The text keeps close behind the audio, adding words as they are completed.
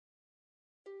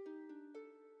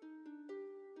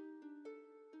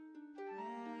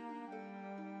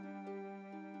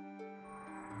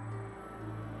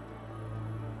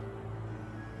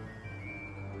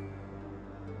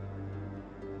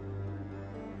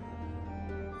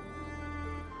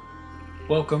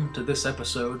Welcome to this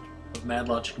episode of Mad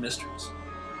Logic Mysteries.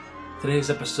 Today's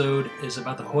episode is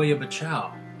about the Hoia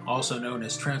Baciao, also known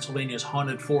as Transylvania's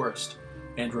Haunted Forest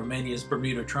and Romania's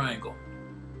Bermuda Triangle.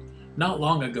 Not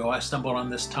long ago, I stumbled on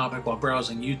this topic while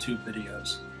browsing YouTube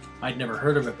videos. I'd never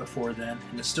heard of it before then,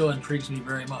 and it still intrigues me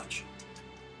very much.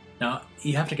 Now,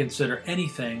 you have to consider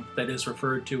anything that is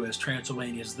referred to as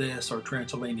Transylvania's this or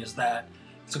Transylvania's that.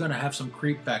 It's going to have some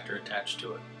creep factor attached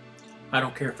to it. I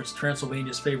don't care if it's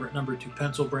Transylvania's favorite number 2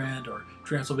 pencil brand or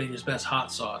Transylvania's best hot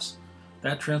sauce.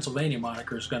 That Transylvania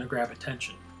moniker is going to grab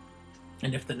attention.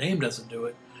 And if the name doesn't do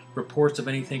it, reports of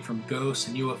anything from ghosts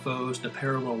and UFOs to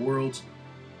parallel worlds,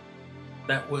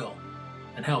 that will.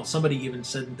 And hell, somebody even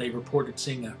said that they reported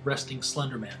seeing a resting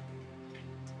Slender Man.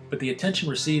 But the attention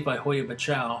received by Hoia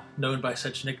Baciao, known by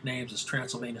such nicknames as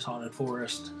Transylvania's Haunted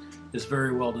Forest, is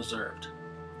very well deserved.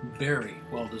 Very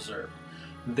well deserved.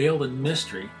 Veiled in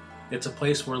mystery, it's a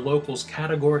place where locals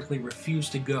categorically refuse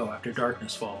to go after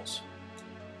darkness falls.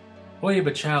 Hoia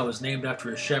Baciao is named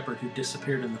after a shepherd who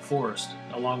disappeared in the forest,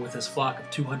 along with his flock of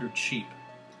 200 sheep.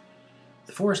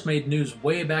 The forest made news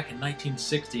way back in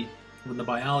 1960 when the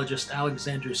biologist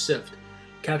Alexander Sift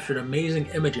captured amazing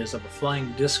images of a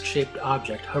flying disc-shaped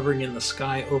object hovering in the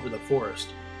sky over the forest.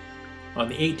 On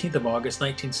the 18th of August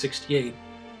 1968,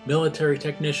 military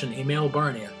technician Emil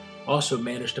Barnia also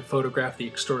managed to photograph the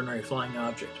extraordinary flying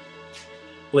object.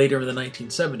 Later in the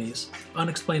 1970s,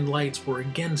 unexplained lights were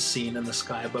again seen in the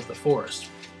sky above the forest.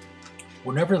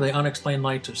 Whenever the unexplained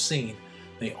lights are seen,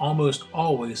 they almost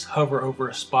always hover over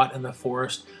a spot in the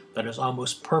forest that is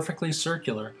almost perfectly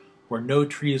circular where no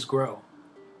trees grow.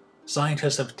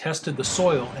 Scientists have tested the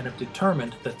soil and have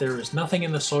determined that there is nothing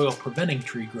in the soil preventing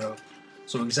tree growth,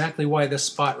 so exactly why this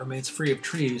spot remains free of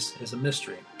trees is a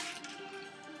mystery.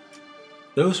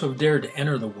 Those who have dared to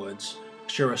enter the woods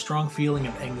share a strong feeling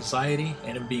of anxiety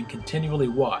and of being continually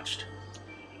watched.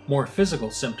 More physical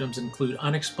symptoms include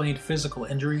unexplained physical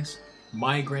injuries,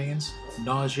 migraines,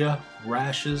 nausea,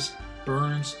 rashes,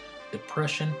 burns,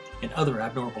 depression, and other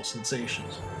abnormal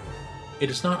sensations. It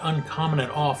is not uncommon at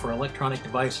all for electronic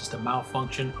devices to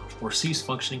malfunction or cease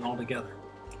functioning altogether.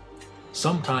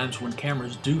 Sometimes when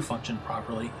cameras do function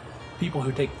properly, people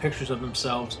who take pictures of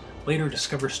themselves later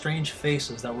discover strange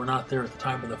faces that were not there at the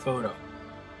time of the photo.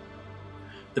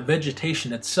 The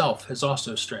vegetation itself is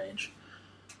also strange.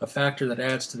 A factor that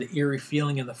adds to the eerie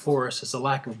feeling in the forest is the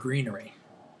lack of greenery.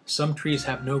 Some trees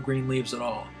have no green leaves at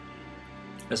all.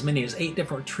 As many as 8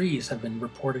 different trees have been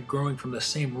reported growing from the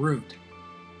same root.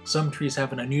 Some trees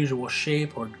have an unusual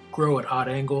shape or grow at odd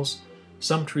angles.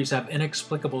 Some trees have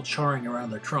inexplicable charring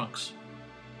around their trunks.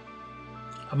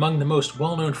 Among the most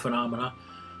well-known phenomena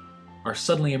are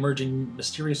suddenly emerging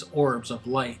mysterious orbs of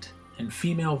light and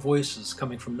female voices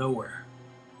coming from nowhere.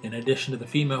 In addition to the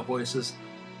female voices,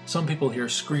 some people hear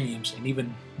screams and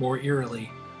even more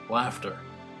eerily, laughter.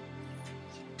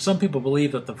 Some people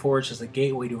believe that the forest is a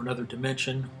gateway to another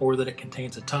dimension or that it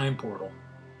contains a time portal.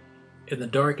 In the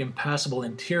dark, impassable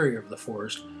interior of the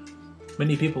forest,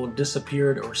 many people have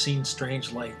disappeared or seen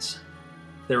strange lights.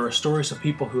 There are stories of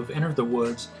people who have entered the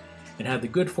woods and had the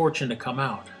good fortune to come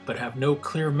out, but have no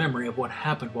clear memory of what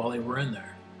happened while they were in there.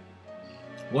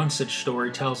 One such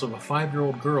story tells of a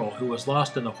 5-year-old girl who was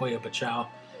lost in the Hoia Baciao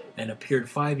and appeared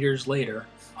 5 years later,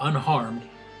 unharmed,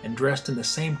 and dressed in the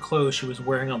same clothes she was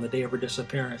wearing on the day of her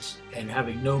disappearance, and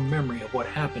having no memory of what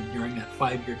happened during that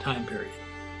 5-year time period.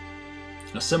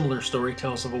 A similar story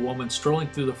tells of a woman strolling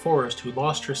through the forest who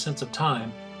lost her sense of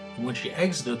time, and when she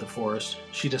exited the forest,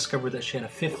 she discovered that she had a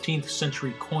 15th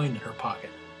century coin in her pocket.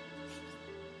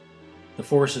 The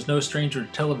forest is no stranger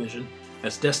to television,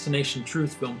 as Destination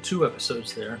Truth filmed 2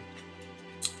 episodes there,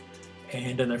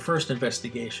 and in their first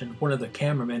investigation, one of the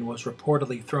cameramen was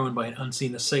reportedly thrown by an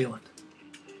unseen assailant.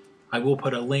 I will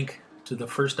put a link to the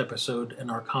first episode in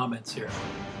our comments here.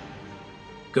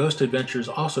 Ghost Adventures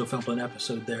also filmed an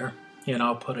episode there, and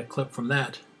I'll put a clip from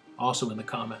that also in the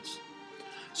comments.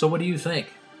 So what do you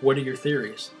think? What are your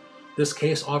theories? This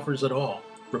case offers it all.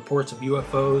 Reports of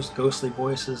UFOs, ghostly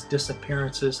voices,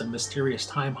 disappearances, and mysterious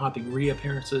time-hopping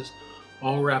reappearances,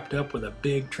 all wrapped up with a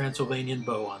big Transylvanian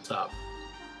bow on top.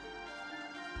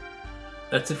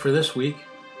 That's it for this week.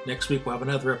 Next week we'll have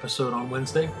another episode on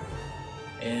Wednesday.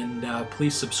 And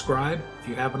please subscribe if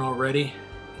you haven't already,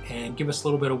 and give us a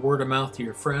little bit of word of mouth to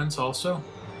your friends also.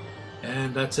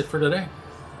 And that's it for today.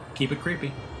 Keep it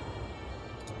creepy.